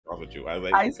with you. I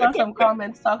was like, I saw some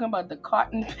comments talking about the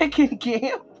cotton picking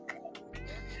game.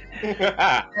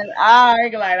 And I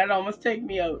ain't glad that almost take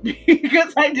me out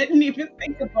because I didn't even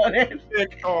think about it.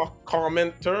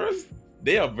 Commenters,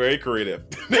 they are very creative.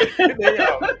 They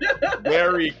are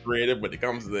very creative when it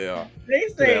comes to their. They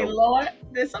say, Lord,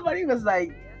 somebody was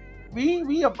like,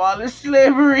 we abolished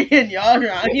slavery and y'all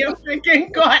around here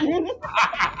picking cotton.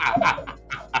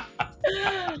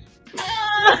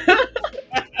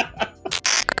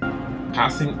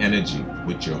 Passing energy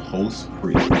with your host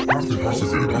priest. When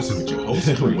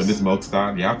this milk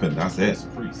start yapping, that's it.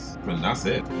 Priest. And that's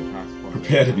it.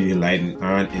 Prepare to be enlightened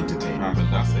and entertained.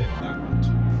 And that's it.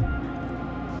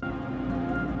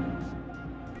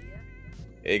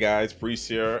 Hey guys, Priest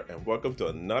here, and welcome to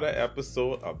another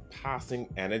episode of Passing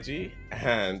Energy.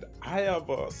 And I have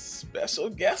a special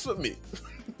guest with me.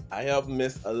 I have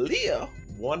Miss Aliea,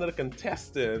 one of the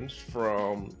contestants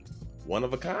from One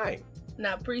of a Kind.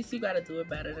 Now, Priest, you gotta do it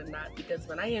better than that, because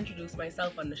when I introduce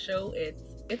myself on the show,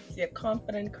 it's your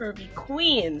confident, curvy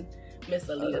queen, Miss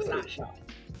Aliea Sasha.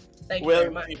 Thank you very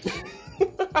much.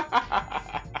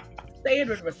 Say it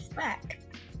with respect.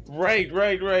 Right.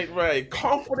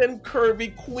 Confident,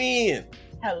 curvy queen.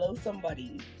 Hello,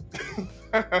 somebody.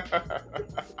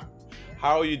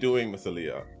 How are you doing, Miss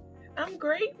Aliea? I'm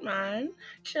great, man.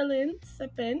 Chilling,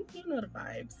 sipping. You know the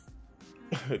vibes.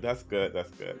 That's good.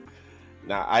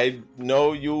 Now, I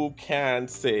know you can't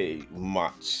say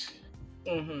much.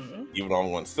 Mm-hmm. Even though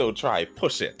I'm going to still try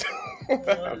push it.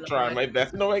 I'm trying my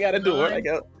best. You know, I got to do it.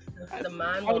 The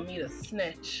man want me to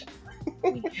snitch.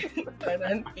 I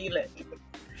don't feel it.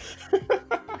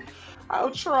 I'll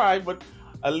try, but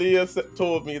Aliea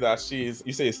told me that you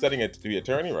say you're studying to be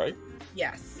attorney, right?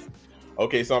 Yes.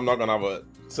 Okay, so I'm not going to have a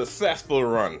successful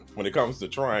run when it comes to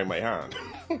trying my hand.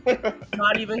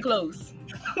 Not even close.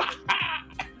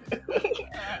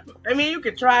 I mean, you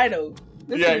could try though.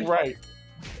 Right.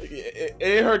 It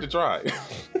ain't hurt to try.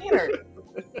 Here.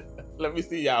 Let me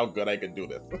see how good I can do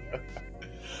this.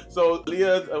 So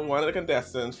Leah's one of the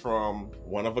contestants from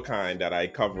One of a Kind that I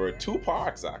covered 2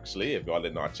 parts actually. If y'all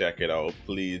did not check it out,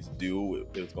 please do.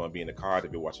 It's going to be in the card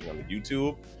if you're watching on the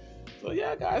YouTube. So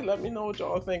yeah, guys, let me know what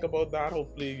y'all think about that.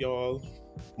 Hopefully y'all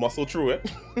muscle through it.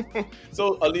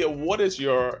 So Aliea, what is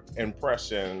your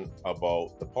impression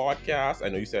about the podcast? I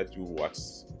know you said you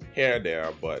watched here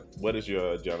there, but what is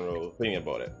your general opinion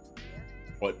about it?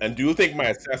 And do you think my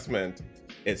assessment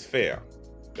is fair?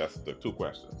 That's the 2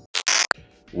 questions.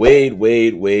 Wait.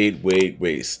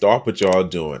 Stop what y'all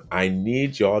doing. I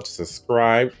need y'all to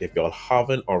subscribe if y'all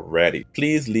haven't already.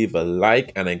 Please leave a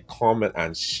like and a comment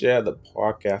and share the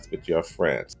podcast with your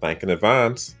friends. Thank you in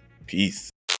advance. Peace.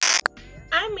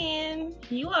 I mean,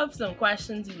 you have some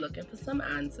questions, you're looking for some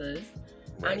answers,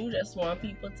 Right. and you just want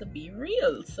people to be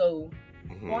real. So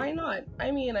why not?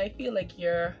 I mean, I feel like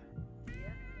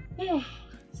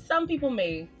some people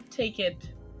may take it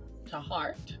to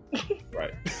heart.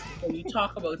 Right. When you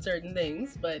talk about certain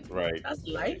things, but Right. that's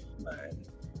life, man.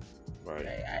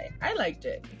 Right. I liked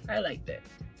it. And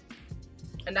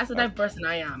that's the type of person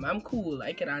I am. I'm cool.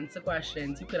 I can answer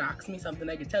questions. You could ask me something,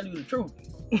 I could tell you the truth.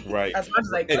 Right. As much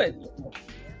as I could.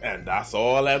 And that's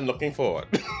all I'm looking for.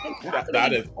 Exactly.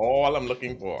 That is all I'm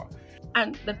looking for.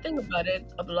 And the thing about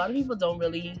it, a lot of people don't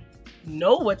really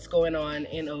know what's going on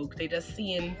in Oak. They just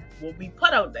seeing what we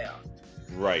put out there.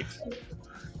 Right. So,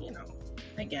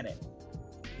 I get it.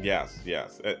 Yes.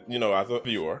 As a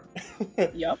viewer,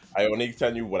 Yep. I only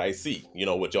tell you what I see.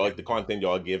 What y'all, the content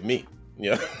y'all give me.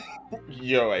 I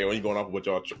only going off what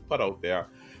y'all put out there.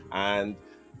 And,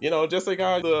 just like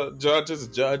how the judges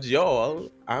judge y'all,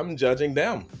 I'm judging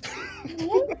them.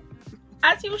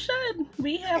 As you should.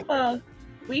 We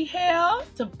here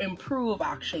to improve,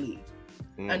 actually.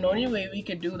 And the only way we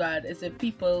could do that is if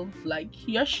people like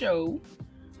your show,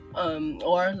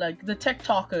 or like the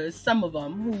TikTokers, some of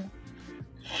them who,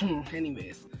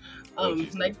 anyways,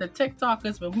 like the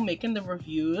TikTokers who making the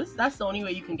reviews. That's the only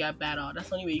way you can get better. That's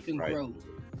the only way you can grow.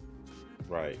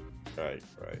 Right.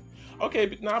 Okay,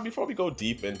 but now before we go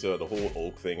deep into the whole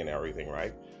Oak thing and everything,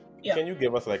 right? Yeah. Can you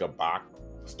give us like a back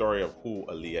story of who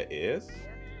Aliea is?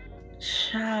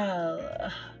 Child,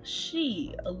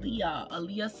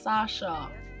 Aliea Sasha.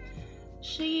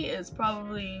 She is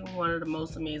probably one of the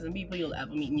most amazing people you'll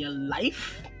ever meet in your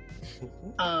life.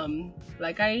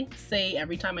 Like I say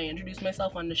every time I introduce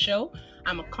myself on the show,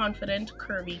 I'm a confident,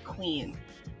 curvy queen.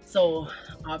 So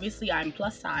obviously I'm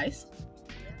plus size.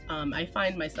 I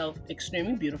find myself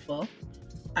extremely beautiful.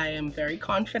 I am very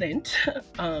confident.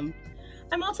 I'm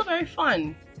also very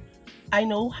fun. I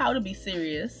know how to be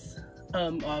serious.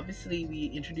 Obviously we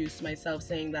introduced myself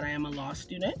saying that I am a law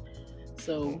student.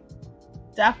 So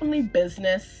definitely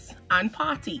business and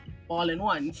party all in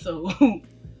one. So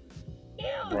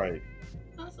yeah, Right.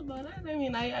 that's about it. I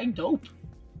mean, I dope.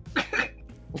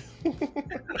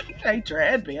 I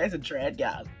dread me. I a dread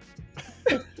gal.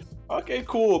 Okay,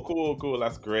 cool.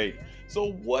 That's great.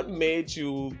 So, what made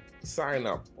you sign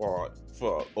up for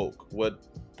Oak? What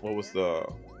was the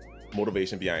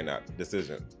motivation behind that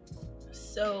decision?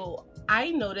 So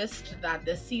I noticed that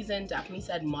this season definitely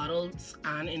said models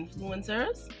and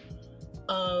influencers.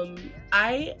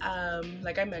 I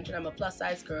like I mentioned, I'm a plus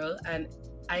size girl, and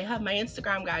I have my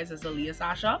Instagram, guys, as Aliea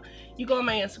Sasha. You go on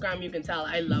my Instagram, you can tell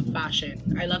I love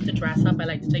fashion. I love to dress up. I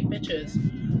like to take pictures.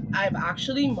 I've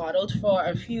actually modeled for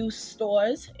a few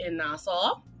stores in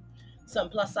Nassau, some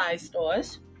plus size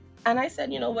stores, and I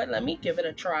said, you know what, let me give it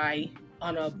a try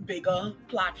on a bigger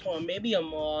platform, maybe a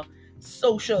more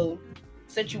social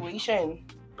situation.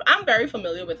 I'm very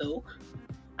familiar with Oak.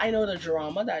 I know the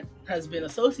drama that has been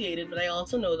associated, but I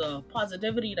also know the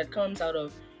positivity that comes out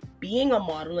of being a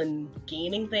model and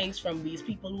gaining things from these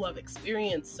people who have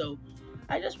experience. So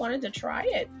I just wanted to try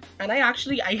it. And I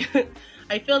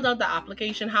I filled out the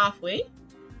application halfway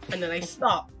and then I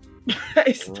stopped.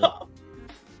 I stopped.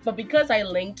 But because I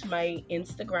linked my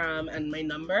Instagram and my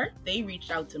number, they reached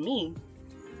out to me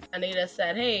and they just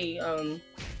said, "Hey,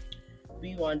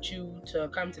 we want you to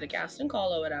come to the casting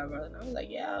call or whatever." And I was like,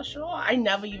 "Yeah, sure." I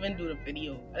never even do the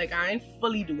video. Like, I ain't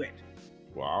fully do it.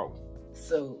 Wow.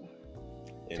 So,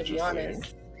 to be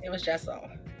honest, it was just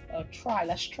a try.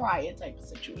 Let's try it type of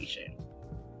situation.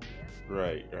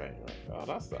 Right. Oh,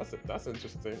 that's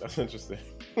interesting. That's interesting.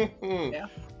 Yeah.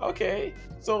 Okay.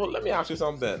 So let me ask you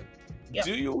something. Yep.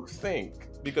 Do you think,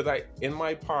 because in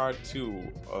my part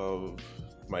 2 of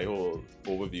my whole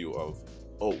overview of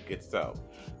Oak itself,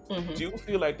 do you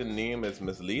feel like the name is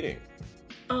misleading?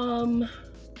 One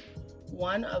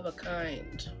of a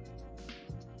kind.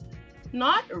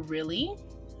 Not really,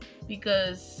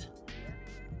 because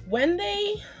when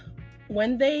they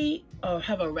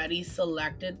have already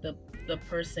selected the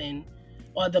person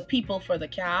or the people for the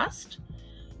cast,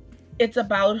 it's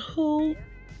about who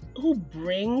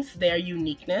brings their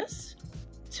uniqueness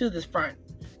to the front.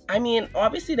 I mean,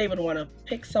 obviously they would want to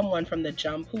pick someone from the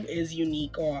jump who is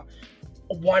unique or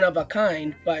one of a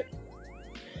kind, but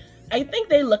I think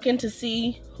they looking to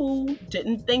see who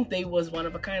didn't think they was one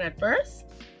of a kind at first,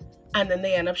 and then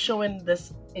they end up showing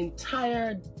this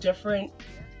entire different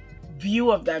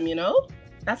view of them, you know?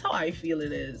 That's how I feel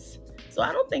it is. So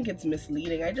I don't think it's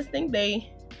misleading. I just think they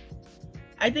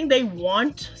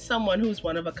want someone who's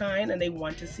one of a kind, and they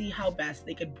want to see how best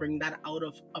they could bring that out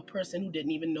of a person who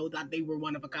didn't even know that they were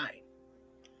one of a kind.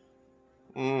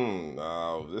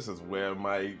 Now this is where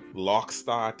my locks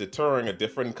start deterring a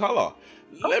different color.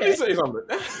 Okay. Let me say something.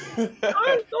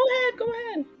 Go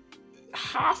ahead.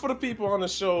 Half of the people on the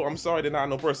show, I'm sorry, they're not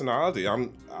no personality.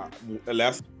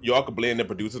 Unless y'all could blame the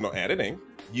producers or editing.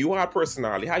 You are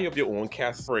personality. How you have your own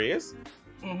catchphrase,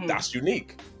 that's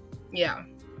unique. Yeah.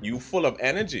 You full of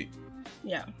energy.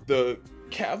 Yeah. The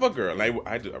Kava girl, I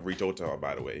reached out to her,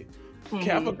 by the way.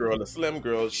 Kava girl, the slim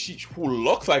girl, who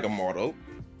looks like a model.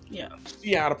 Yeah.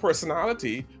 She had a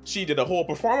personality. She did a whole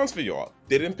performance for y'all.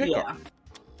 They didn't pick her.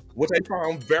 What I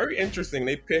found very interesting,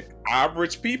 they picked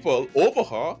average people over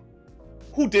her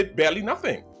who did barely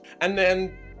nothing. And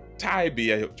then Ty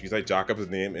B, I jack up his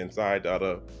name inside the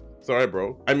other. Sorry,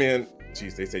 bro. I mean,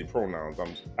 geez, they say pronouns.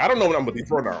 I don't know what number these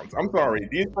pronouns. I'm sorry.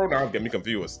 These pronouns get me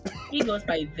confused. He goes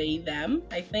by they, them,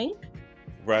 I think.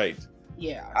 Right.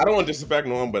 Yeah. I don't want to disrespect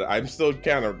no one, but I'm still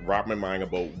kind of wrap my mind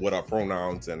about what are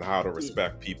pronouns and how to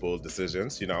respect people's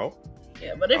decisions, you know?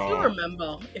 Yeah, but if you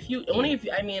remember,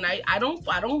 I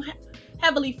don't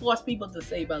heavily force people to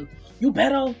say, well, you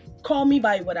better call me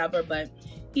by whatever, but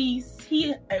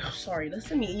listen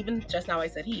to me, even just now I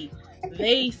said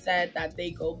they said that they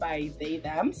go by they,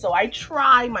 them, so I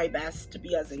try my best to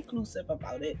be as inclusive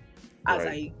about it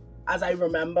as I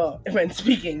remember when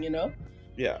speaking, you know?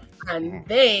 Yeah. And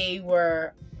they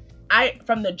were,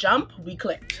 from the jump, we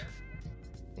clicked.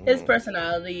 His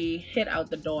personality hit out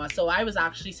the door, so I was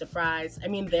actually surprised. I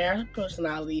mean, their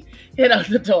personality hit out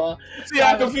the door. See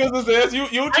how confused this is? You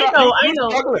I know.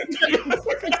 Struggling.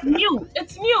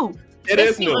 It's new. It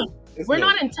is new. We're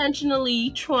not intentionally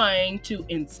trying to,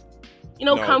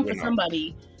 come for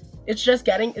somebody. It's just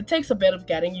it takes a bit of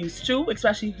getting used to,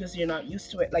 especially because you're not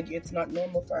used to it. Like, it's not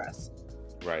normal for us.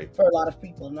 Right. For a lot of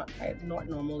people, not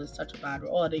normal is such a bad word.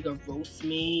 Oh, they gonna roast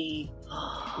me.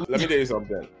 Let me tell you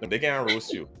something. They can't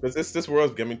roast you because this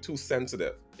world's getting too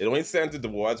sensitive. It only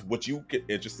sensitive towards what you get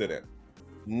interested in.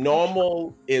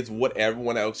 Normal is what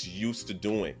everyone else used to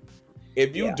doing.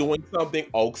 If you're doing something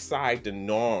outside the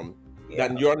norm,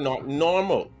 then you're not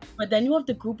normal. But then you have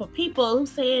the group of people who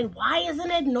saying, why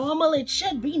isn't it normal? It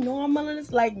should be normal. And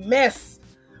it's like, miss,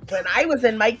 when I was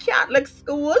in my Catholic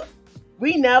school,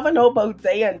 we never know about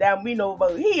they and them. We know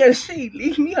about he and she.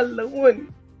 Leave me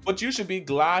alone. But you should be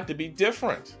glad to be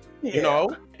different. Yeah. You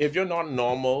know, if you're not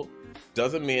normal,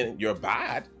 doesn't mean you're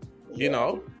bad. You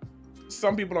know,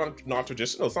 some people are not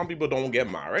traditional. Some people don't get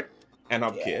married and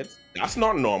have kids. That's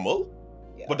not normal.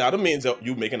 But that means that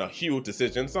you're making a huge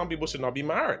decision. Some people should not be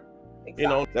married. Exactly. You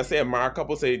know, let's say a married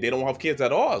couple say they don't have kids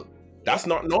at all. That's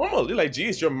not normal. You're like,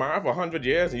 geez, you're married for 100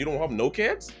 years and you don't have no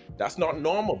kids? That's not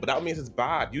normal. But that means it's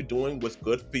bad. You're doing what's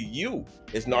good for you.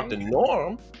 It's not the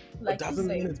norm. Like, but doesn't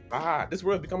mean it's bad. This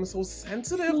world is becoming so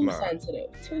sensitive, man.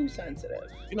 Too sensitive.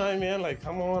 You know what I mean? Like,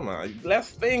 come on, man. Let's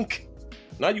think.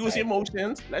 Not use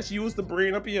emotions. Let's use the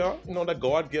brain up here, you know, that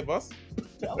God give us.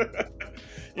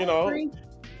 You know,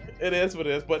 it is what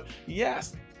it is. But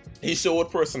yes, he showed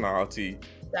personality.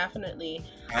 Definitely.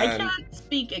 I can't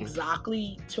speak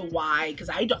exactly to why, because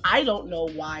I don't know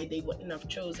why they wouldn't have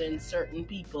chosen certain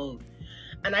people.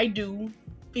 And I do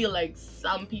feel like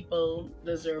some people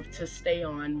deserve to stay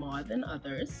on more than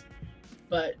others.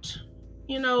 But,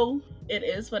 you know, it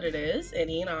is what it is. It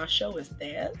ain't our show, it's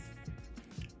theirs.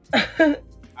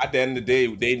 At the end of the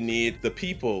day, they need the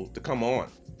people to come on.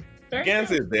 Again,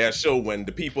 it's their show when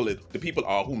the people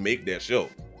are who make their show.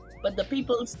 But the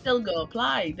people still go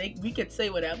apply. We could say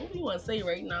whatever we want to say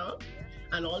right now.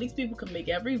 And all these people can make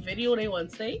every video they want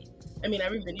to say. I mean,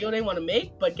 every video they want to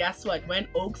make. But guess what? When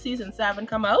Oak Season 7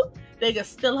 come out, they can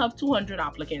still have 200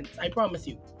 applicants. I promise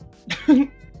you. You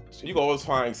can always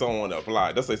find someone to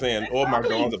apply. That's like saying, oh,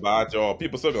 McDonald's a bad job.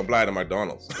 People still gonna apply to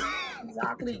McDonald's.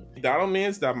 Exactly. That don't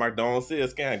mean that McDonald's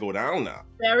sales can't go down now.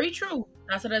 Very true.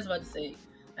 That's what I was about to say.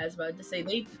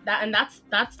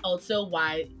 That's also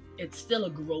why it's still a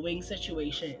growing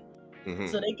situation. Mm-hmm.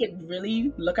 So they could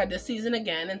really look at this season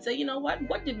again and say, you know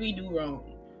what did we do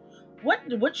wrong?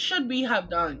 What should we have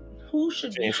done? Who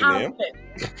should we have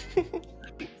picked?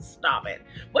 Stop it.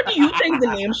 What do you think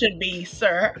the name should be,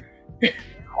 sir?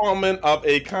 Common of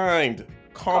a kind.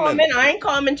 Common. I ain't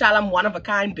common, child. I'm one of a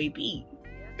kind, baby.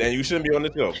 Then you shouldn't be on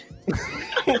the show.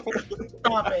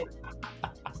 Stop it.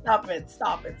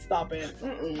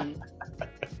 Mm-mm.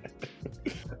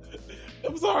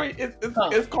 I'm sorry.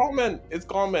 It's common. It's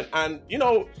common. And, you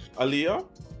know, Aliea?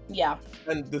 Yeah.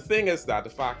 And the thing is that the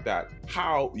fact that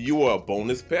how you were a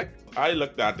bonus pick, I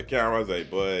looked at the camera and was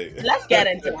like, boy. Let's get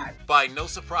into that. By no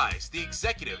surprise, the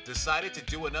executive decided to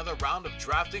do another round of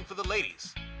drafting for the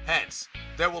ladies. Hence,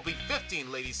 there will be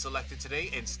 15 ladies selected today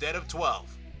instead of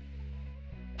 12.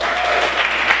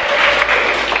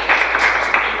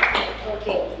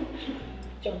 Okay,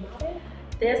 Jonathan,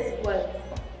 this was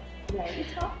very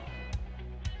tough.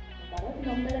 I got a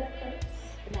number at first,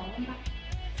 but now I'm back.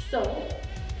 So,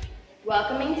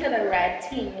 welcoming to the red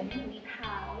team, we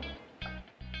have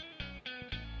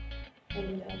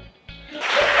Aliea.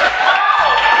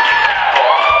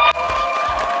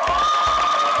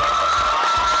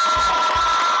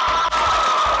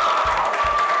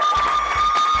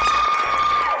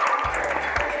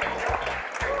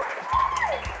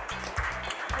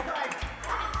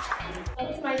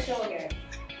 It's my show again.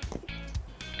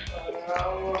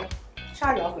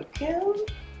 Child, y'all could kill.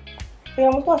 They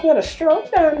almost lost me at a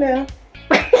stroke down there.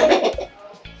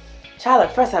 Child,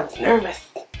 at first I was nervous,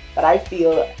 but I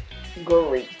feel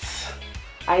great.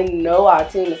 I know our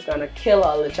team is gonna kill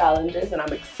all the challenges, and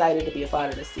I'm excited to be a part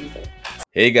of this season.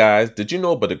 Hey guys, did you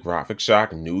know about the Graphic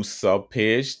Shack new sub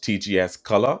page, TGS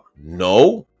Color?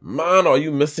 No? Man, are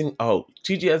you missing out?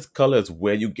 TGS Color is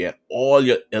where you get all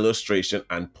your illustration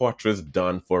and portraits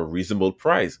done for a reasonable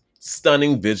price.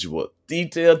 Stunning visual,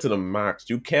 detailed to the max.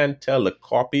 You can't tell the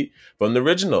copy from the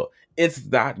original. It's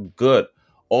that good.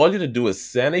 All you have to do is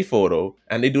send a photo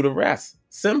and they do the rest.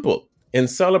 Simple. In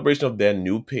celebration of their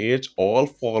new page, all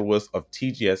followers of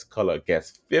TGS Color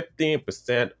gets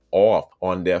 15% off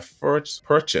on their first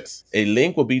purchase. A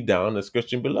link will be down in the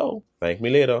description below. Thank me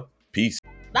later. Peace.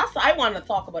 That's what I want to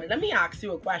talk about it. Let me ask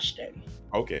you a question.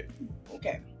 Okay.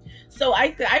 So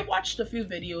I watched a few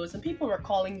videos and people were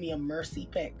calling me a mercy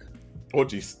pick. Oh,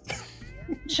 jeez.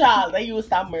 Child, they used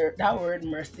that word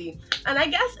mercy. And I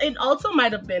guess it also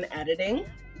might have been editing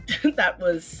that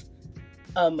was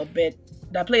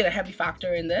that played a heavy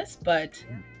factor in this. But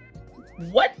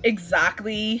what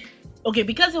exactly... Okay,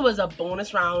 because it was a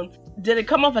bonus round, did it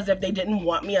come off as if they didn't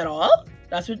want me at all?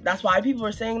 That's why people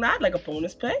were saying that, like a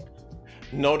bonus pick?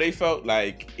 No, they felt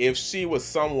like if she was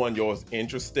someone you was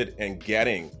interested in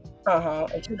getting...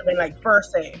 It should have been like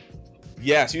first thing.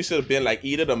 Yes, you should have been like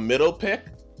either the middle pick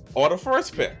or the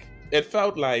first pick. it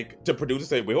felt like the producer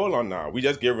said, "Wait, hold on now. We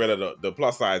just get rid of the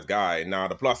plus size guy. Now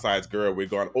the plus size girl, we're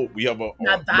going. Oh, we have a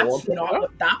Now more that's not popular?"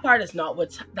 what, that part is not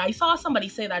what I saw somebody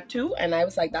say that too, and I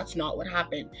was like, that's not what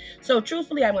happened. So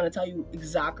truthfully, I'm going to tell you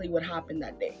exactly what happened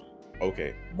that day.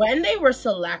 Okay. When they were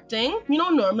selecting,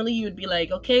 normally you would be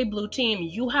like, okay, blue team,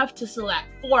 you have to select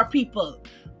 4 people.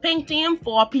 Pink team,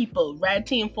 4 people. Red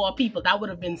team, 4 people. That would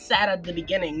have been said at the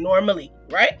beginning, normally,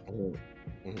 right?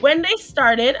 Mm-hmm. When they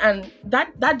started, and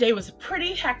that day was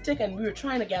pretty hectic, and we were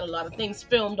trying to get a lot of things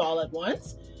filmed all at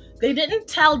once, they didn't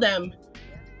tell them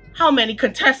how many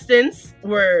contestants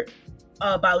were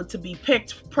about to be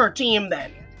picked per team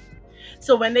then.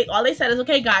 So when all they said is,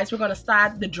 okay, guys, we're going to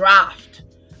start the draft.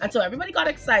 And so everybody got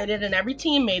excited, and every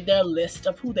team made their list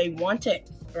of who they wanted,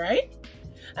 right?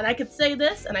 And I could say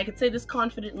this, and I could say this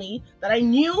confidently, that I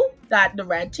knew that the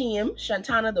red team,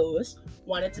 Shantana those,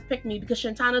 wanted to pick me because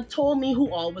Shantana told me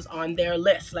who all was on their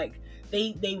list. Like,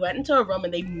 they went into a room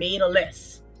and they made a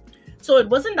list. So it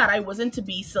wasn't that I wasn't to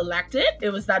be selected. It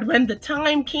was that when the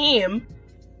time came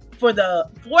for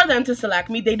them to select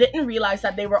me, they didn't realize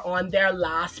that they were on their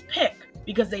last pick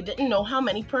because they didn't know how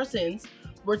many persons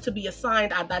were to be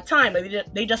assigned at that time.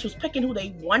 Like they just was picking who they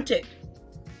wanted.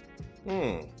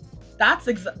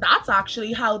 That's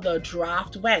actually how the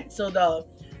draft went. So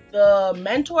the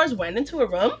mentors went into a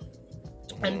room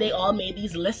and they all made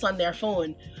these lists on their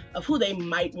phone of who they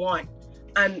might want.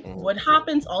 And what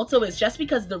happens also is just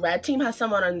because the red team has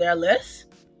someone on their list,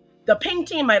 the pink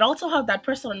team might also have that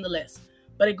person on the list.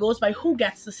 But it goes by who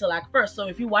gets to select first. So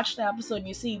if you watch the episode,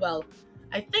 you see, well,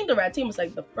 I think the red team was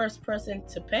like the first person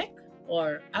to pick,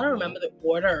 or I don't remember the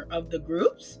order of the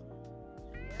groups.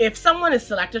 If someone is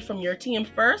selected from your team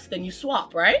first, then you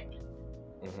swap, right?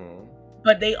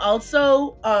 But they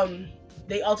also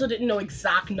didn't know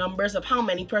exact numbers of how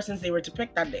many persons they were to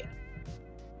pick that day.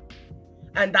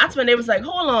 And that's when they was like,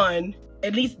 hold on.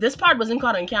 At least this part wasn't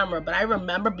caught on camera, but I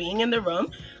remember being in the room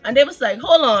and they was like,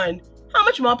 hold on, how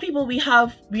much more people we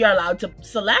are allowed to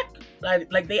select?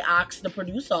 Like they asked the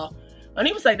producer. And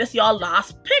he was like, this y'all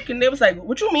last pick. And they was like,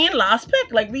 what you mean last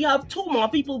pick? Like, we have 2 more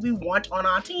people we want on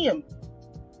our team.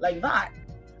 Like that.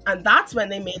 And that's when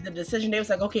they made the decision. They was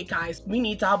like, okay, guys, we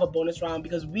need to have a bonus round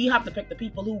because we have to pick the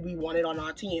people who we wanted on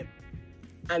our team.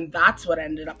 And that's what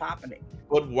ended up happening.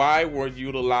 But why were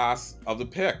you the last of the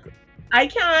pick? I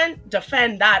can't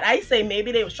defend that. I say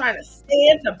maybe they was trying to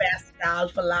save the best gal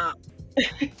for last.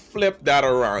 Flip that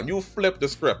around. You flip the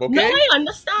script, okay? No, I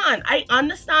understand. I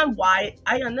understand why.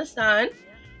 I understand.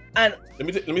 And let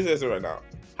me say this right now.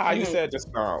 How you said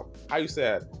just now? How you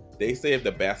said they saved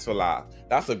the best for last?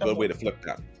 That's a good way to flip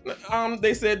that.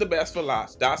 They said the best for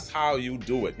last. That's how you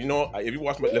do it. If you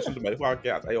listen to my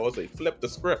podcast, I always say flip the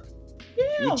script. Yeah.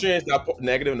 You change that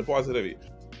negative into positivity.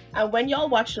 And when y'all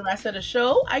watch the rest of the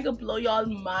show, I could blow y'all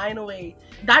mind away.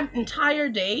 That entire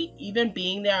day, even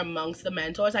being there amongst the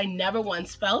mentors, I never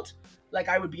once felt like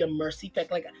I would be a mercy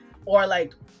pick, or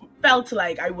felt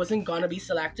like I wasn't gonna be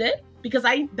selected. Because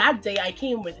that day I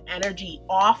came with energy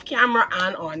off camera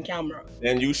and on camera.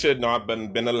 And you should not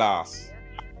been the last.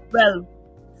 Well,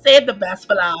 save the best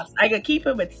for last. I could keep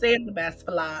it with save the best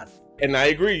for last. And I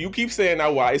agree. You keep saying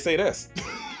that. Why I say this?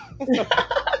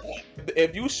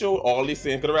 If you showed all these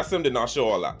things, because the rest of them did not show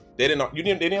all that. They didn't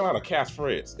have a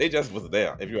catchphrase. They just was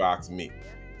there, if you ask me.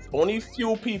 Only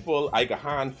few people I could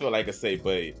handful I could say,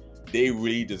 but they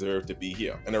really deserve to be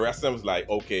here. And the rest of them was like,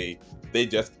 okay, they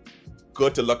just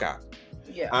good to look at.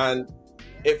 Yeah. And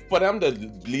if for them to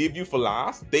leave you for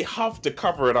last, they have to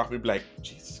cover it up and be like,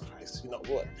 Jesus Christ, you know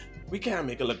what? We can't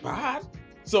make it look bad.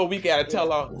 So we gotta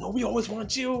tell her, no, we always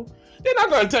want you. They're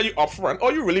not gonna tell you up front. Oh,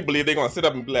 you really believe they're gonna sit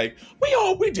up and be like,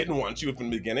 we didn't want you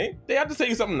from the beginning. They have to say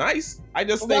you something nice. I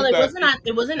just think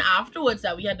it wasn't afterwards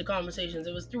that we had the conversations.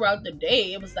 It was throughout the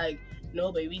day. It was like,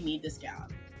 no, babe, we need this gal.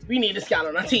 We need this gal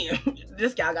on our team.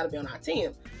 This gal gotta be on our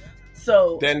team.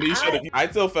 So then I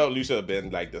still felt you should have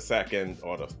been like the second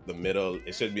or the middle.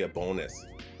 It should be a bonus.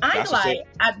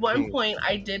 At one point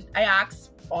I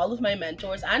asked all of my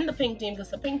mentors and the pink team,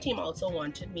 because the pink team also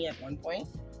wanted me at one point.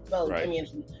 Well, right. I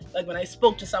mean, like when I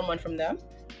spoke to someone from them,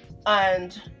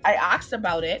 and I asked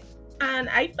about it, and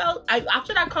I felt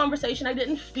after that conversation, I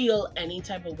didn't feel any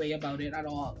type of way about it at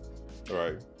all.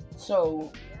 Right.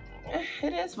 So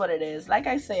it is what it is. Like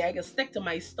I say, I can stick to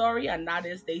my story, and that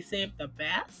is they saved the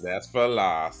best. That's for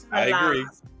last. I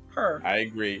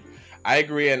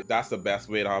agree, and that's the best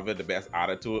way to have it. The best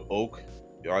attitude. Oak,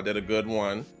 y'all did a good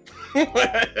one.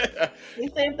 They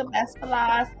saved the best for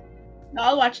last.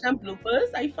 Y'all watch them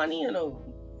bloopers. I funny,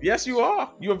 Yes, you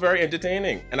are. You are very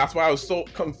entertaining. And that's why I was so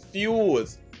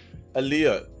confused.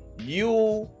 Aliea,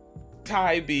 you,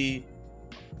 Tybee,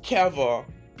 Keva,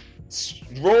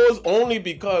 Rose only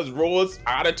because Rose's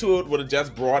attitude would have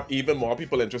just brought even more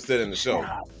people interested in the show.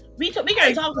 Yeah. We can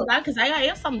talk about that because I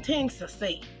have some things to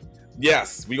say.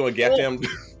 Yes, we gonna get them.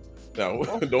 No,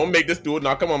 don't make this dude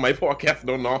not come on my podcast.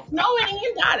 No. No, it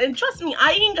ain't that. And trust me,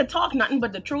 I ain't gonna talk nothing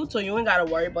but the truth, so you ain't gotta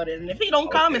worry about it. And if he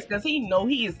don't come, it's because he know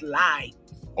he is lying.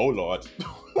 Oh Lord.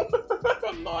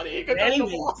 Lord, he ain't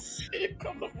gonna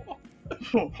come no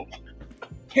more.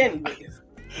 Anyways.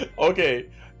 Okay.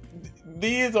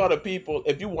 These are the people.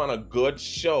 If you want a good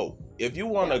show, you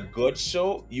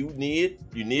need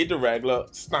the regular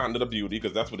standard of beauty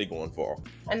because that's what they're going for.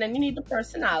 And then you need the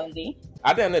personality.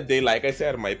 At the end of the day, like I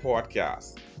said in my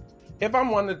podcast, if I'm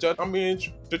one to judge, I'm being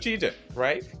strategic,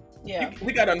 right? Yeah.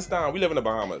 We gotta understand, we live in the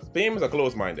Bahamas. Bahamians are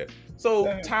closed-minded.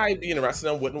 So Ty being a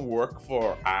restaurant wouldn't work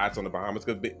for ads on the Bahamas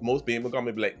because most Bahamians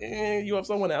gonna be like, you have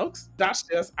someone else? I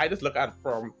just look at it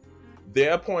from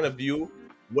their point of view,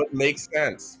 what makes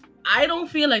sense. I don't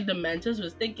feel like the mentors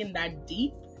was thinking that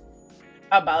deep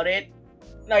about it,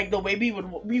 like the way we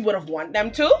would have want them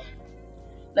to.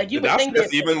 Like you would think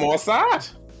that's even more sad.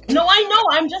 No, I know.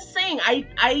 I'm just saying.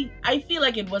 I feel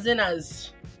like it wasn't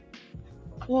as.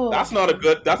 Whoa. That's not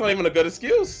even a good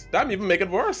excuse. That would even make it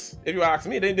worse. If you ask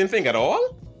me, they didn't think at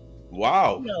all.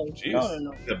 Wow. No.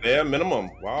 The bare minimum.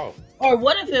 Wow. Or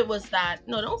what if it was that?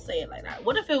 No, don't say it like that.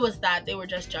 What if it was that they were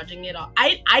just judging it off?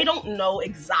 I don't know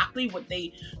exactly what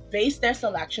they based their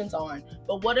selections on,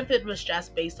 but what if it was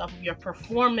just based off of your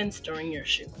performance during your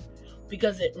shoot?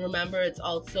 Because remember, it's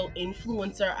also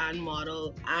influencer and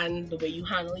model and the way you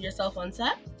handle yourself on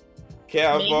set.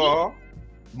 Kelva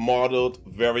modeled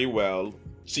very well.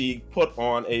 She put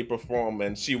on a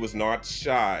performance. She was not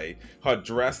shy. Her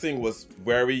dressing was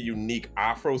very unique,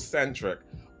 Afrocentric.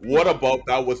 What about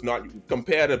that was not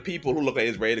compared to people who look like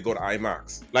it's ready to go to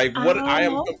IMAX? Like what? I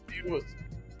am confused.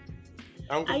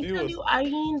 I'm confused. I tell you, I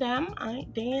ain't them.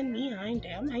 They and me, I ain't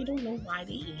them. I don't know why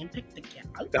they ain't picked the gal.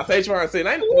 That's what I'm trying to say.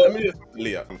 Let me just,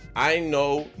 Leah. I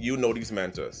know you know these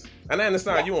mentors, and I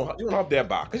understand you don't have their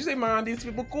back. Cause you say, man, these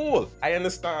people cool. I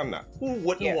understand that. Who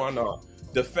wouldn't wanna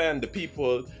defend the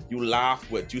people you laugh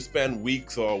with? You spend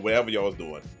weeks or whatever y'all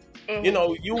doing. Mm-hmm. You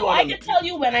know, I can tell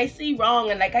you when I see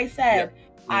wrong, and like I said. Yeah.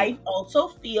 I also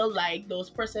feel like those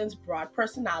persons brought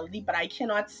personality, but I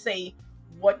cannot say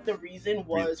what the reason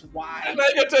was why. And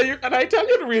I tell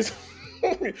you the reason.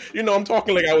 You know, I'm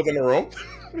talking like I was in the room.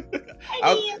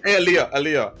 Hey,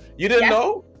 Aliea, you didn't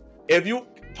know? If you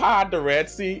pod the Red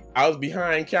Sea, I was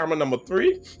behind camera number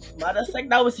 3. Mother sick,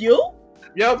 that was you?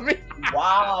 Yeah, it was me.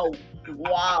 Wow.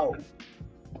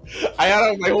 I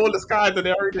had my whole disguise and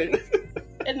everything.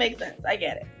 It makes sense. I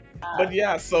get it. But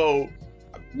yeah, so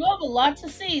you have a lot to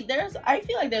see. I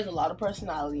feel like there's a lot of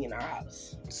personality in our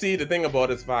house. See, the thing about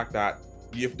this fact that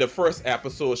the first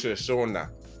episode should have shown that.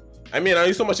 I mean, I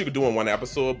knew so much you could do in one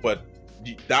episode, but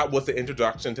that was the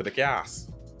introduction to the cast.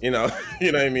 You know,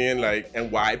 you know what I mean? Like,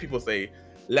 and why people say,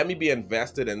 "Let me be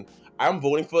invested in." I'm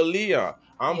voting for Aliea.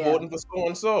 I'm voting for so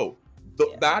and so.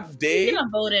 That day. Speaking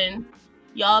of voting,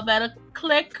 y'all better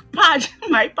click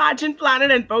my pageant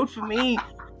planet and vote for me.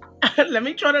 Let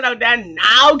me throw it out there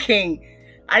now, King.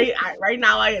 I right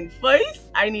now I in first.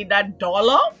 I need that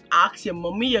dollar. Ask your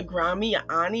mommy, your grammy, your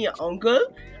auntie, your uncle.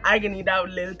 I can need that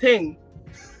little thing.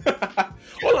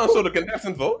 Hold on, so the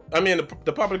contestant vote? I mean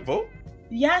the public vote?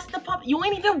 Yes, the public. You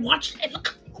ain't even watched it.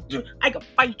 Look, I can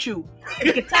fight you.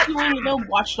 You can tell you ain't even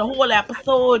watched the whole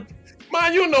episode.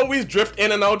 Man, you know we drift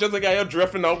in and out just like you're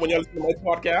drifting out when you're listening to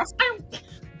my podcast.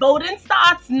 Voting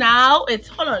starts now.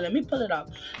 Hold on, let me pull it up.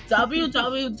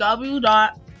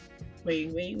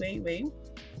 Wait.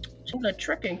 The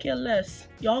trick and kill this.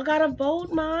 Y'all gotta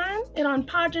vote, man. It on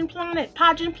Pageant Planet.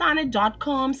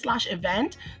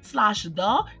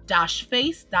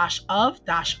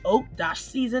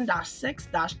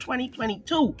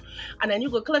 pageantplanet.com/event/the-face-of-season-6-2022. And then you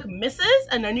could click Mrs.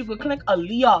 and then you could click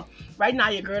Aliea. Right now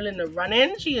your girl in the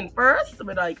running. She in first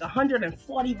with like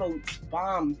 140 votes.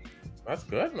 Bomb. That's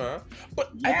good, man.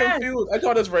 But yes. I'm confused. I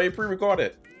thought it's very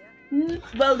pre-recorded.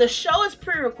 Well, the show is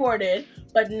pre-recorded,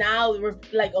 but now we're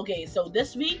like, okay, so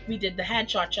this week we did the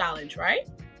headshot challenge, right?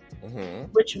 Mm-hmm.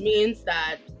 Which means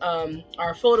that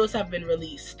our photos have been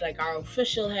released, like our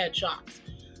official headshots.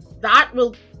 That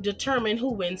will determine who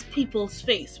wins People's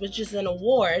Face, which is an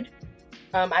award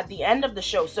at the end of the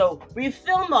show. So we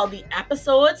filmed all the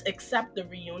episodes except the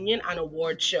reunion and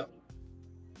award show.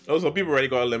 Oh, so people already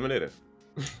got eliminated.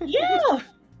 Yeah.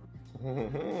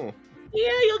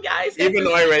 Yeah, you guys. Even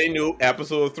though I already knew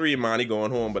episode 3, Monty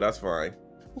going home, but that's fine.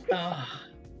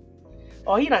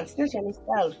 Oh, he done snitch on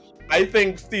himself. I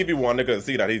think Stevie Wonder could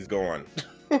see that he's gone.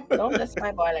 Don't diss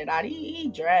my boy like that.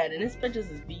 He dread, and his pictures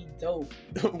is be dope.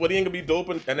 But he ain't gonna be dope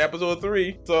in episode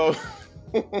 3, so...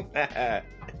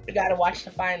 You gotta watch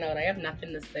to find out. I have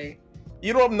nothing to say.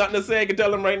 You don't have nothing to say. I can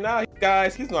tell him right now.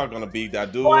 Guys, he's not gonna be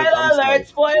that dude. Spoiler alert!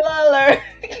 Spoiler alert!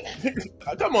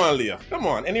 Come on, Leah. Come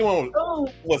on. Anyone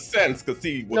with sense could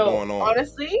see what's going on.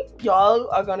 Honestly, y'all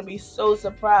are gonna be so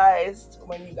surprised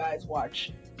when you guys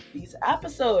watch these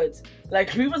episodes.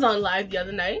 Like, we was on live the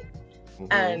other night,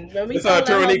 and when we it's our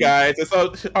attorney, guys. It's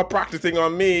all practicing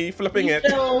on me, flipping it.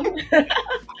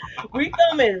 We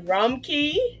film in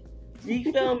Rumkey. We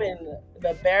film in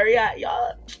the Barrier.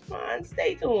 Y'all, come on,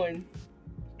 stay tuned.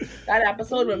 That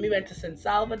episode when we went to San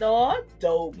Salvador,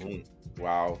 dope.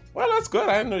 Wow. Well, that's good.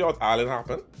 I didn't know y'all island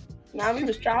happened. Now we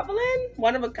was traveling.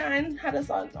 One of a kind had us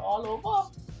on all over.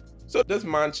 So this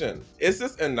mansion, is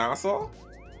this in Nassau?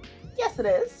 Yes, it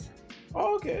is.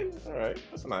 Oh, okay. All right.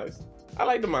 That's nice. I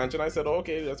like the mansion. I said,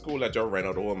 okay, that's cool that y'all rent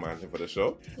out the whole mansion for the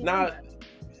show. Yeah. Now,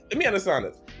 let me understand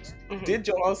this. Did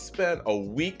y'all spend a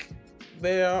week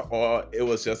there, or it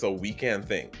was just a weekend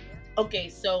thing? Okay,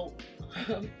 so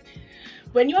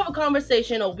when you have a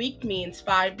conversation, a week means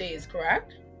 5 days,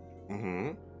 correct?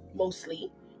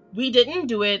 Mostly. We didn't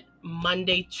do it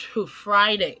Monday to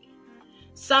Friday.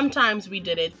 Sometimes we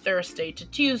did it Thursday to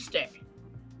Tuesday.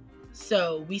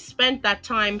 So we spent that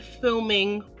time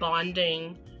filming,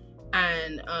 bonding,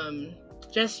 and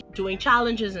just doing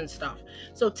challenges and stuff.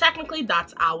 So technically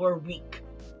that's our week.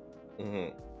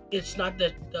 It's not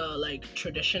the like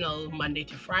traditional Monday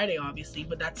to Friday, obviously,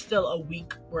 but that's still a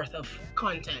week worth of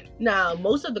content. Now,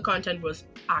 most of the content was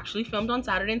actually filmed on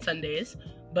Saturday and Sundays,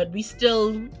 but we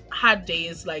still had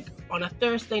days like on a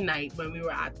Thursday night when we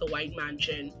were at the White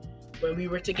Mansion, when we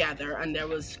were together and there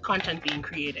was content being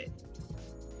created.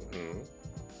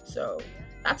 So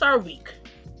that's our week.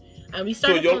 And we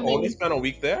started. So you'll only spend a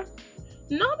week there?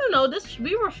 No.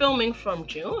 We were filming from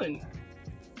June.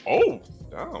 Oh,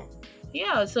 damn.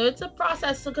 Yeah, so it's a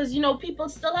process because, people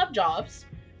still have jobs.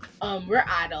 We're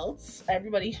adults.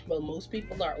 Most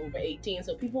people are over 18,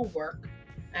 so people work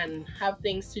and have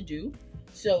things to do.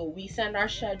 So we send our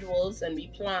schedules and we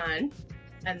plan,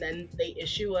 and then they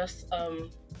issue us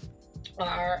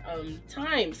our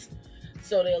times.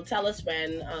 So they'll tell us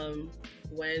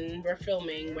when we're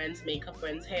filming, when's makeup,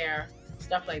 when's hair,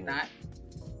 stuff like that.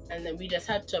 And then we just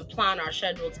had to plan our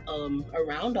schedules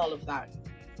around all of that.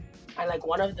 And like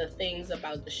one of the things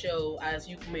about the show, as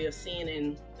you may have seen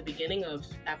in the beginning of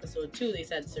episode 2, they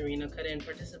said Serena couldn't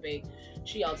participate.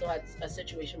 She also had a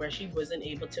situation where she wasn't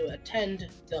able to attend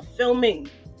the filming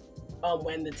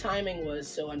when the timing was.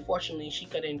 So unfortunately, she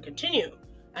couldn't continue.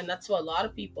 And that's what a lot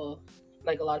of people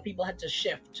had to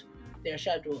shift their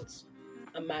schedules.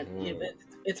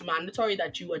 It's mandatory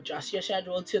that you adjust your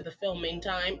schedule to the filming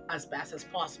time as best as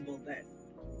possible then.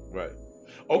 Right.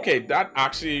 Okay, that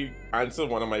actually answered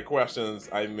one of my questions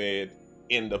I made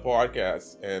in the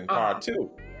podcast in part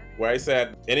 2, where I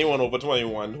said, anyone over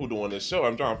 21 who doing this show,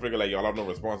 I'm trying to figure like y'all have no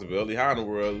responsibility. How in the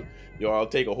world y'all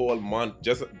take a whole month?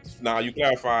 Just now you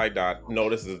clarified that no,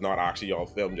 this is not actually y'all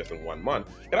film just in 1 month.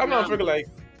 And I'm trying to figure like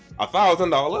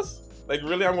 $1,000? Like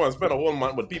really, I'm going to spend a whole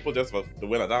month with people just to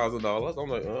win $1,000? I'm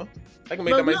like, I can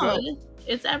make that myself.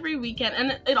 It's every weekend,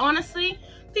 and it honestly,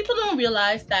 people don't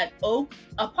realize that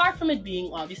apart from it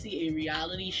being obviously a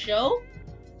reality show,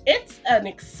 it's an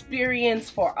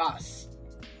experience for us.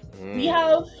 We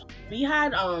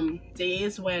had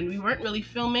days when we weren't really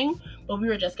filming, but we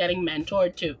were just getting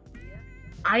mentored too.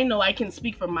 I know I can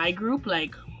speak for my group,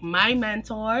 like my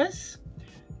mentors,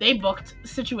 they booked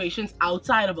situations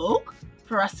outside of Oak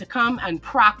for us to come and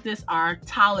practice our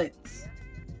talents.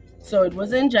 So it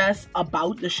wasn't just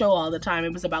about the show all the time.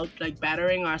 It was about like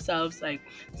bettering ourselves, like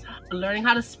learning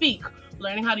how to speak,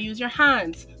 learning how to use your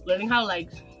hands, learning how like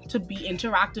to be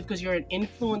interactive because you're an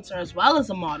influencer as well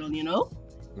as a model,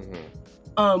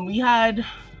 We had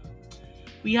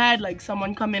like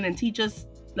someone come in and teach us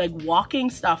like walking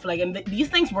stuff, like, and these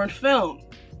things weren't filmed.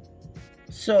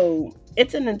 So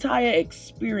it's an entire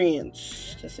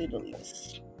experience, to say the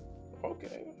least.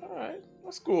 Okay, all right,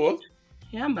 that's cool.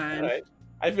 Yeah, man. All right.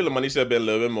 I feel the money should be a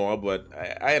little bit more, but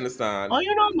I understand. Oh,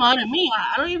 you know more than me.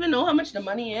 I don't even know how much the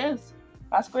money is.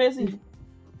 That's crazy.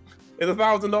 It's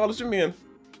 $1,000, you mean?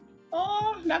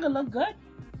 Oh, that could look good.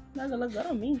 That could look good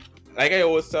on me. Like I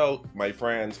always tell my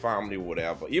friends, family,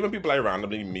 whatever, even people I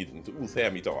randomly meet who hear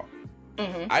me talk.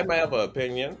 I might have an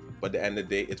opinion, but at the end of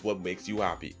the day, it's what makes you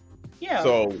happy. Yeah.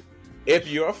 So if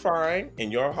you're fine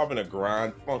and you're having a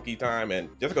grand, funky time, and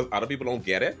just because other people don't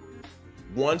get it,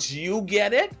 once you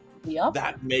get it,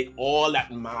 that make all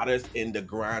that matters in the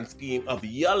grand scheme of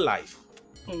your life.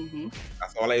 Mm-hmm.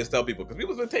 That's all I used to tell people, because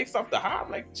people would take stuff to heart.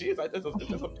 I'm like, geez, it's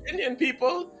just opinion,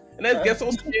 people. And then get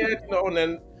so scared, and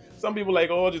then some people like,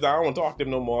 oh, just I don't want to talk to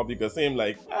them no more, because it seemed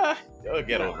like, you'll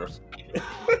get over it.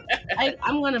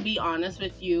 I'm going to be honest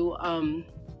with you.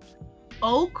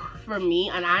 Oak, for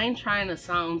me, and I ain't trying to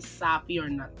sound sappy or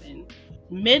nothing.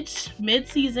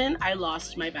 Mid-season, I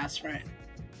lost my best friend.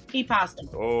 He passed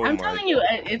away. Oh, I'm telling you,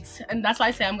 and that's why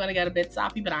I say I'm gonna get a bit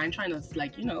sappy, but I ain't trying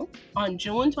to, on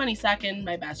June 22nd,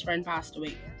 my best friend passed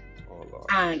away. Oh, Lord.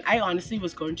 And I honestly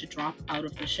was going to drop out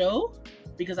of the show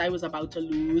because I was about to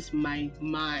lose my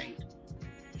mind.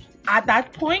 At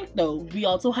that point, though, we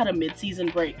also had a mid-season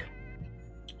break.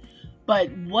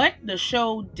 But what the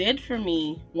show did for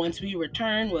me once we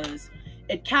returned was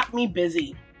it kept me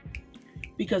busy.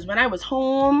 Because when I was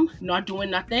home, not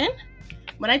doing nothing,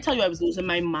 when I tell you I was losing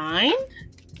my mind,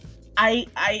 I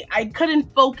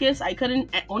couldn't focus.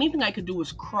 Only thing I could do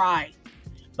was cry.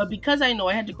 But because I know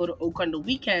I had to go to Oak on the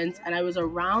weekends and I was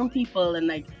around people, and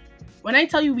like, when I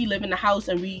tell you we live in the house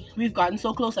and we've gotten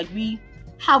so close, like we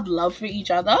have love for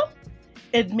each other,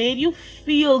 it made you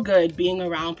feel good being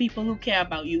around people who care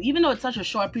about you, even though it's such a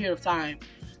short period of time.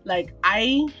 Like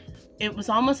it was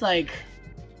almost like,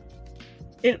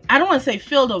 I don't want to say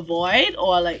filled a void,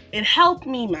 or like, it helped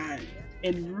me, man.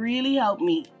 It really helped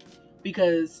me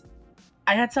because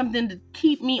I had something to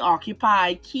keep me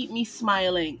occupied, keep me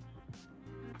smiling,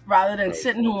 rather than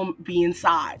sitting home being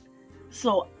sad.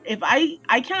 So if I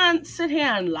can't sit here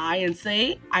and lie and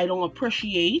say I don't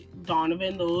appreciate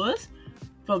Donovan Lewis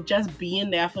for just being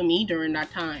there for me during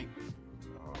that time,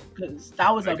 because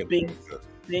that was a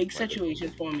big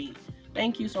situation for me.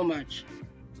 Thank you so much.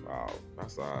 Wow,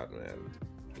 that's odd, man.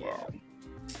 Wow.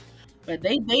 But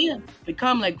they have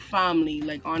become like family.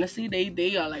 Like, honestly,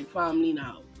 they are like family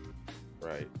now.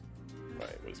 Right.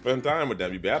 We spend time with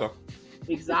them, you better.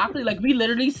 Exactly. Like, we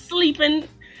literally sleeping,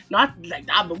 not like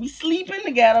that, but we sleeping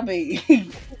together,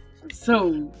 baby.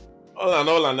 So.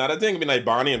 Hold on. Now, that thing be like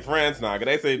Bonnie and Friends now. Cause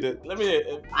they say that, let me,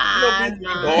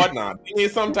 God now. You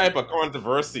need some type of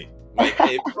controversy. Like,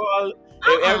 if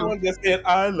everyone just said,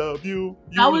 I love you,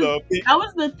 love me. That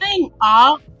was the thing.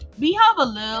 We have a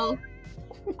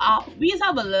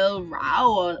little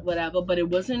row or whatever, but it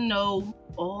wasn't no,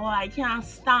 I can't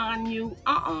stand you.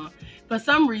 For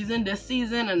some reason, this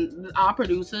season, and our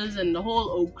producers and the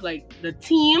whole Oak, like the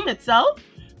team itself,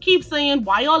 keeps saying,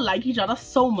 why y'all like each other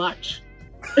so much?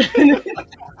 They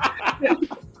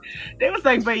was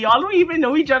like, but y'all don't even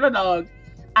know each other, dog.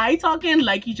 I talking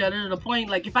like each other to the point,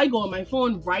 like, if I go on my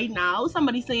phone right now,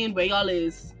 somebody saying where y'all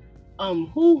is,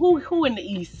 who in the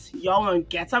East, y'all want to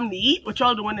get something to eat? What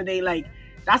y'all doing today? Like,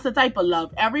 that's the type of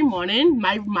love. Every morning,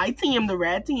 my team, the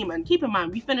red team, and keep in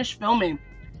mind, we finished filming.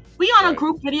 We on a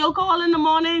group video call in the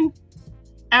morning.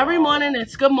 Every morning,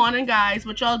 it's good morning, guys.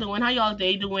 What y'all doing? How y'all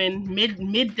day doing?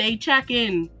 Midday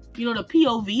check-in. The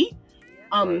POV.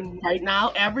 Right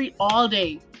now, all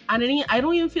day. And I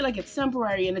don't even feel like it's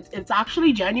temporary, and it's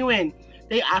actually genuine.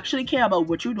 They actually care about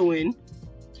what you're doing,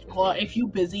 or if you're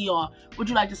busy, or would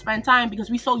you like to spend time, because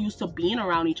we're so used to being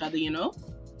around each other,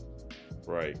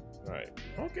 Right.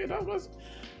 Okay, that was,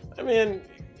 you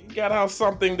gotta have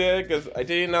something there, because I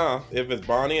tell you now, if it's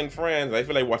Bonnie and Friends, I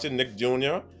feel like watching Nick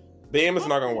Jr., Bam is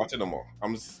not gonna watch it no more.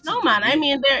 No,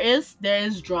 man, there is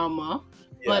drama.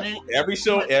 Yes. But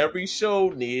every show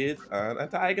needs an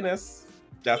antagonist.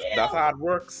 That's how it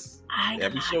works.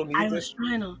 Every show needs I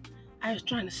was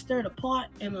trying to stir the pot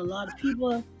in a lot of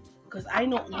people, because I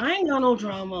know I ain't got no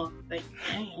drama. Like,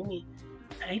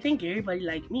 I think everybody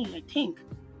like me, I think.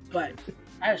 But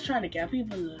I was trying to get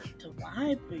people to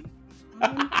vibe.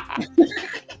 But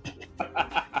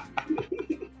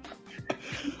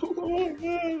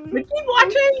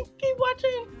keep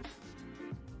watching.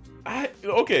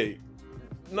 Okay.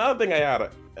 Another thing I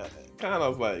had kind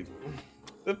of like,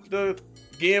 the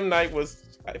game night was,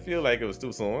 I feel like it was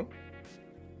too soon.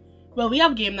 Well, we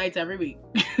have game nights every week.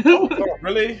 Oh,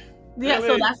 really? Yeah, really?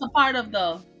 So that's a part of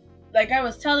like I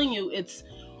was telling you,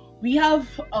 we have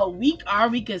a week. Our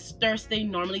week is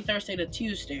normally Thursday to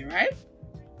Tuesday, right?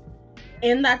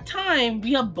 In that time,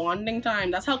 we have bonding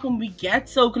time. That's how come we get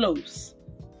so close.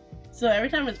 So every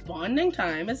time it's bonding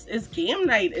time, it's game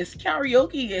night, it's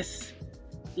karaoke, it's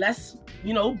let's,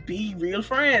 be real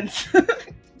friends.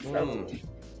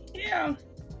 Yeah.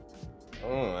 I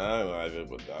don't like it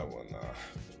with that one now.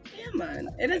 Yeah, man.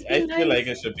 It is. I feel like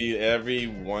it should be every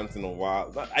once in a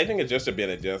while. I think it just should be an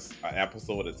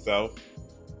episode itself.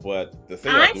 But the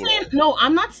thing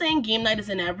I'm not saying game night is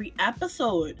in every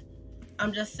episode.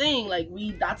 I'm just saying, like,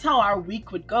 that's how our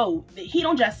week would go. He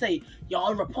don't just say,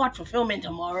 y'all report for filming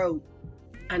tomorrow,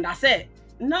 and that's it.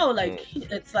 No, like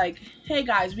it's like, hey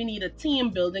guys, we need a team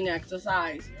building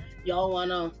exercise. Y'all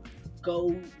wanna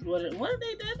go? What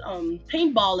they did?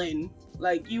 Paintballing.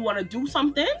 Like, you wanna do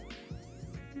something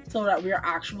so that we're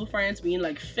actual friends, being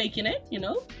like faking it, you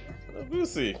know? We'll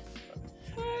see.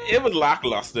 It was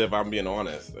lackluster, if I'm being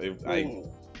honest.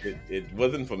 It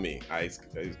wasn't for me. I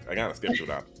kind of skipped through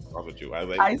that. What with you?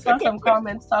 I saw some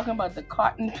comments talking about the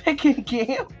cotton picking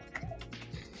game.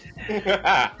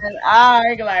 And I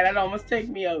ain't glad that almost take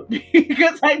me out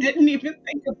because I didn't even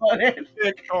think about it.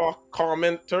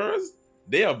 Commenters,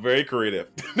 they are very creative.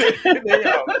 They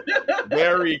are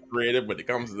very creative when it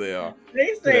comes to their.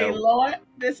 They say, Lord,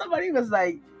 somebody was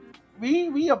like,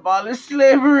 we abolished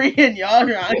slavery and y'all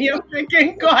around here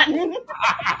picking cotton.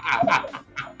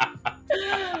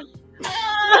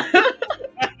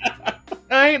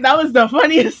 That was the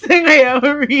funniest thing I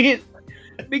ever read.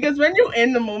 Because when you're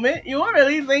in the moment, you are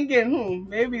really thinking,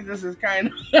 maybe this is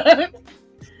kind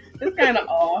of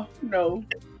off. No.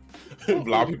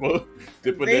 Black people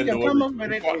dipping their nose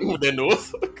with their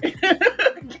nose.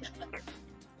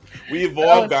 We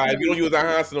evolved, guys. We don't use our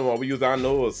hands no more. We use our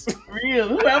nose. Real.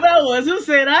 Whoever that was who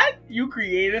said that, you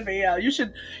creative AL. You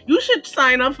should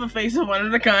sign up for Face of One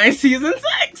of the Kind season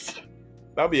 6.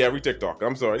 That'll be every TikTok.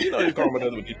 I'm sorry. You know, these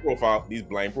commenters with these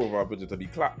blind profile pictures to be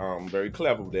very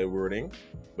clever with their wording,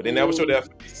 but they never show their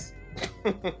face.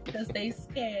 Because they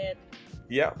scared.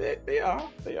 Yeah, they are.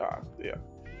 Yeah.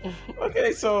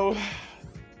 Okay, so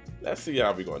let's see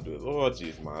how we're going to do this. Oh,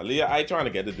 jeez, man. Leah, I trying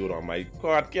to get to do it on my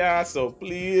podcast, so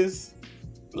please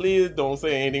don't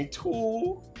say anything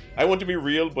too. I want to be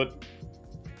real, but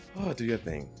do your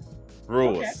thing.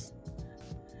 Rose. Okay.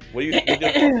 What do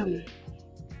you